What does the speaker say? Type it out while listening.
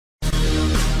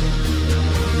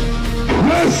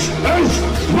This is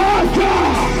Sparta!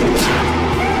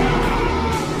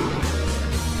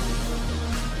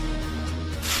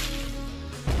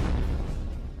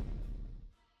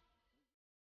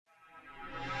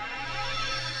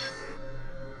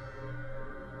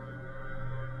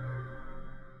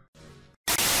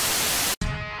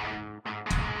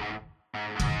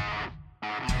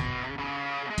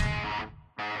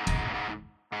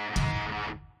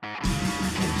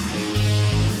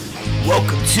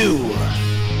 Welcome to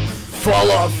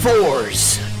Fallout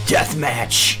 4's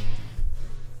Deathmatch.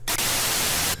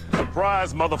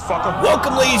 Surprise, motherfucker.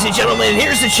 Welcome, ladies and gentlemen.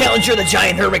 Here's the challenger, the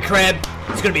giant Hermit Crab.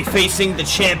 He's going to be facing the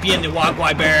champion, the Yao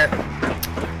Guai Bear.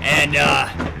 And,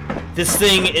 this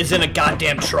thing is in a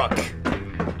goddamn truck.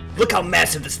 Look how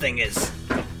massive this thing is.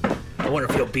 I wonder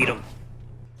if he'll beat him.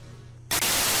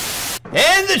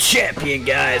 And the champion,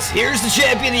 guys. Here's the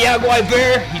champion, the Yao Guai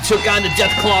Bear. He took on the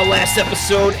Deathclaw last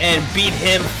episode and beat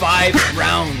him 5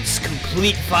 rounds.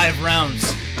 Complete 5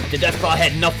 rounds. The Deathclaw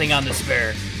had nothing on this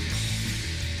bear.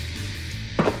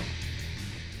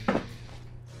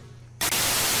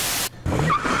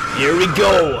 Here we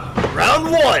go.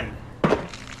 Round 1.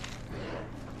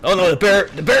 Oh no,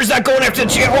 the bear's not going after the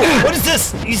champ. Oh, what is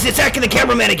this? He's attacking the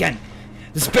cameraman again.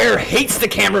 This bear hates the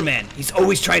cameraman. He's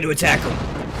always trying to attack him.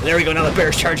 There we go, now the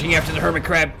bear's charging after the Hermit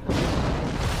Crab.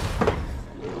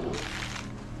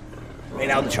 Right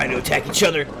now they're trying to attack each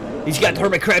other. He's got the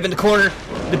Hermit Crab in the corner.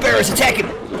 The bear is attacking.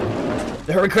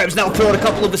 The Hermit Crab's now throwing a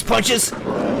couple of his punches. Oh,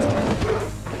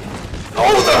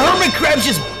 the Hermit Crab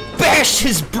just bashed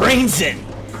his brains in.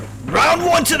 Round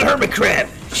 1 to the Hermit Crab.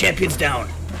 Champion's down.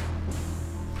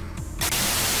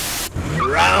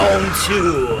 Round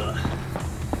 2.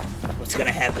 What's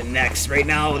gonna happen next? Right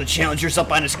now the challenger's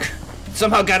up on his...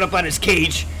 somehow got up on his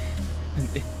cage.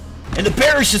 And the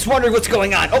bear is just wondering what's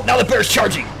going on. Oh, now the bear's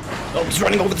charging. Oh, he's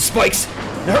running over the spikes.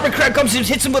 The Hermit Crab comes and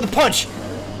hits him with a punch.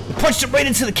 He punched him right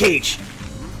into the cage.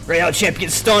 Right now,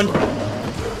 Champion's stunned.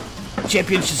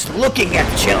 Champion's just looking at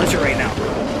the challenger right now.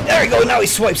 There we go, now he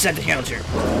swipes at the challenger.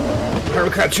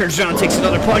 Hermit Crab turns around and takes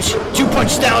another punch. 2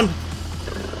 punches down.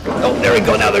 Oh, there we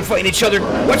go, now they're fighting each other.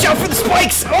 Watch out for the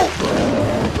spikes! Oh!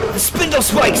 The spindle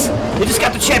spikes! They just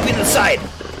got the champion inside.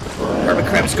 Hermit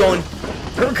Crab is going.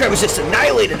 Hermit Crab was just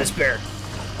annihilating this bear.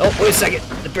 Oh, wait a second.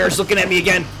 The bear's looking at me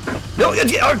again. No,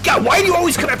 oh God, why do you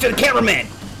always come after the cameraman?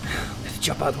 I have to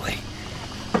jump out of the way.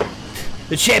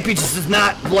 The champion just does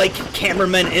not like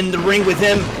cameramen in the ring with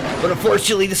him, but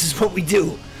unfortunately, this is what we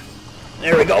do.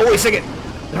 There we go. Oh, wait a second.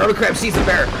 The Hermit Crab sees the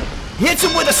bear. He hits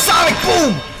him with a sonic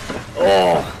boom.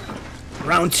 Oh,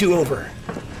 round 2 over.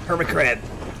 Hermit Crab.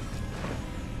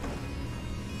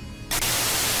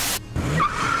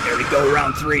 There we go,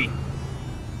 round 3.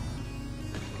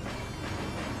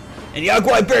 And the Yao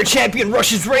Guai Bear champion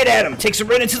rushes right at him, takes him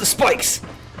right into the spikes.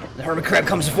 The Hermit Crab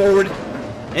comes forward,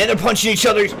 and they're punching each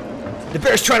other. The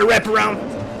bear's trying to wrap around.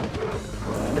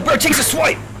 The bear takes a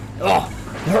swipe. Oh,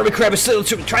 the Hermit Crab is still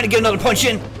trying to get another punch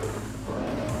in.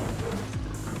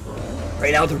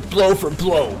 Right now, they're blow for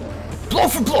blow. Blow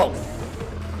for blow.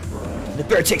 The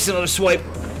bear takes another swipe.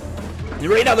 And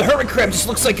right now, the Hermit Crab just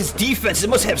looks like his defense. It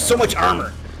must have so much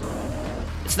armor.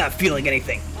 It's not feeling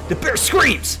anything. The bear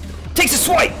screams, takes a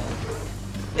swipe,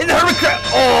 and the Hermit Crab,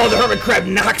 oh, the Hermit Crab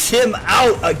knocks him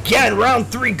out again. Round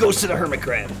 3 goes to the Hermit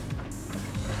Crab.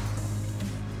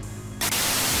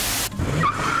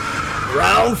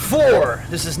 Round 4.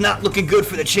 This is not looking good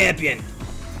for the champion.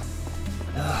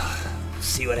 Let's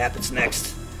see what happens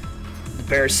next. The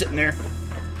bear is sitting there.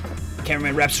 The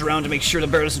cameraman wraps around to make sure the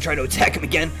bear doesn't try to attack him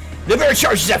again. The bear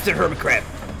charges after the Hermit Crab.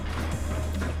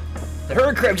 The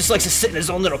Hermit Crab just likes to sit in his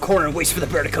own little corner and waits for the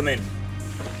bear to come in.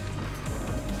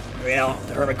 Right now,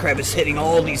 the Hermit Crab is hitting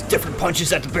all these different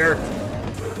punches at the bear.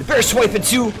 The bear's swiping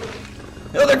too.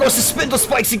 Oh, there goes the spindle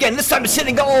spikes again. This time it's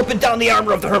hitting all up and down the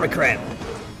armor of the Hermit Crab.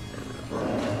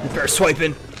 The bear's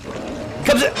swiping.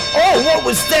 Comes in. Oh, what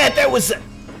was that? That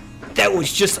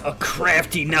was just a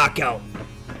crafty knockout.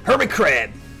 Hermit Crab.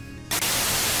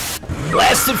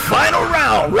 Last and final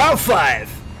round, round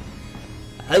 5.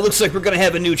 It looks like we're gonna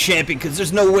have a new champion because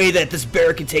there's no way that this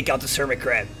bear can take out this Hermit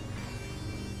Crab.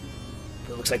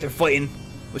 It looks like they're fighting.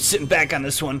 We're sitting back on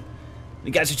this one.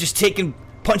 The guys are just taking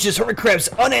punches. Hermit Crab's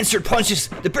unanswered punches.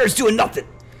 The bear's doing nothing.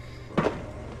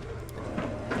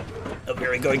 Oh,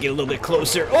 here we go. Get a little bit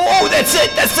closer. Oh, that's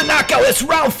it. That's the knockout. That's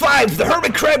round 5. The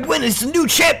Hermit Crab wins. He's the new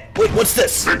champ. Wait, what's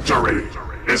this? Victory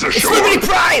is assured. It's Liberty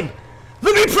Prime.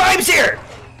 Liberty Prime's here.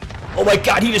 Oh my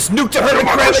God, he just nuked the Hermit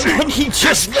Crab and then he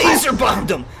just laser bombed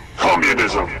him.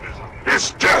 Communism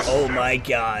is death. Oh my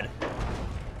God.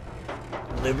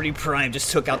 Liberty Prime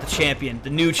just took out the champion, the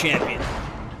new champion.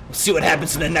 We'll see what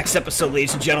happens in the next episode,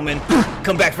 ladies and gentlemen.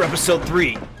 Come back for episode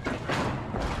 3.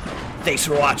 Thanks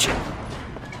for watching.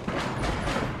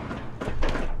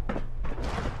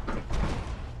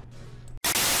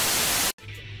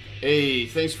 Hey,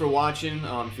 thanks for watching.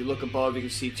 If you look above, you can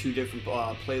see 2 different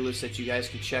playlists that you guys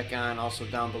can check on. Also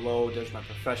down below, there's my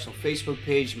professional Facebook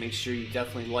page. Make sure you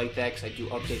definitely like that because I do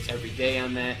updates every day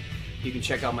on that. You can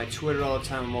check out my Twitter all the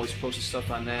time. I'm always posting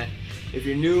stuff on that. If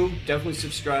you're new, definitely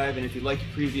subscribe. And if you liked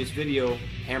the previous video,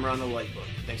 hammer on the like button.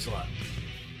 Thanks a lot.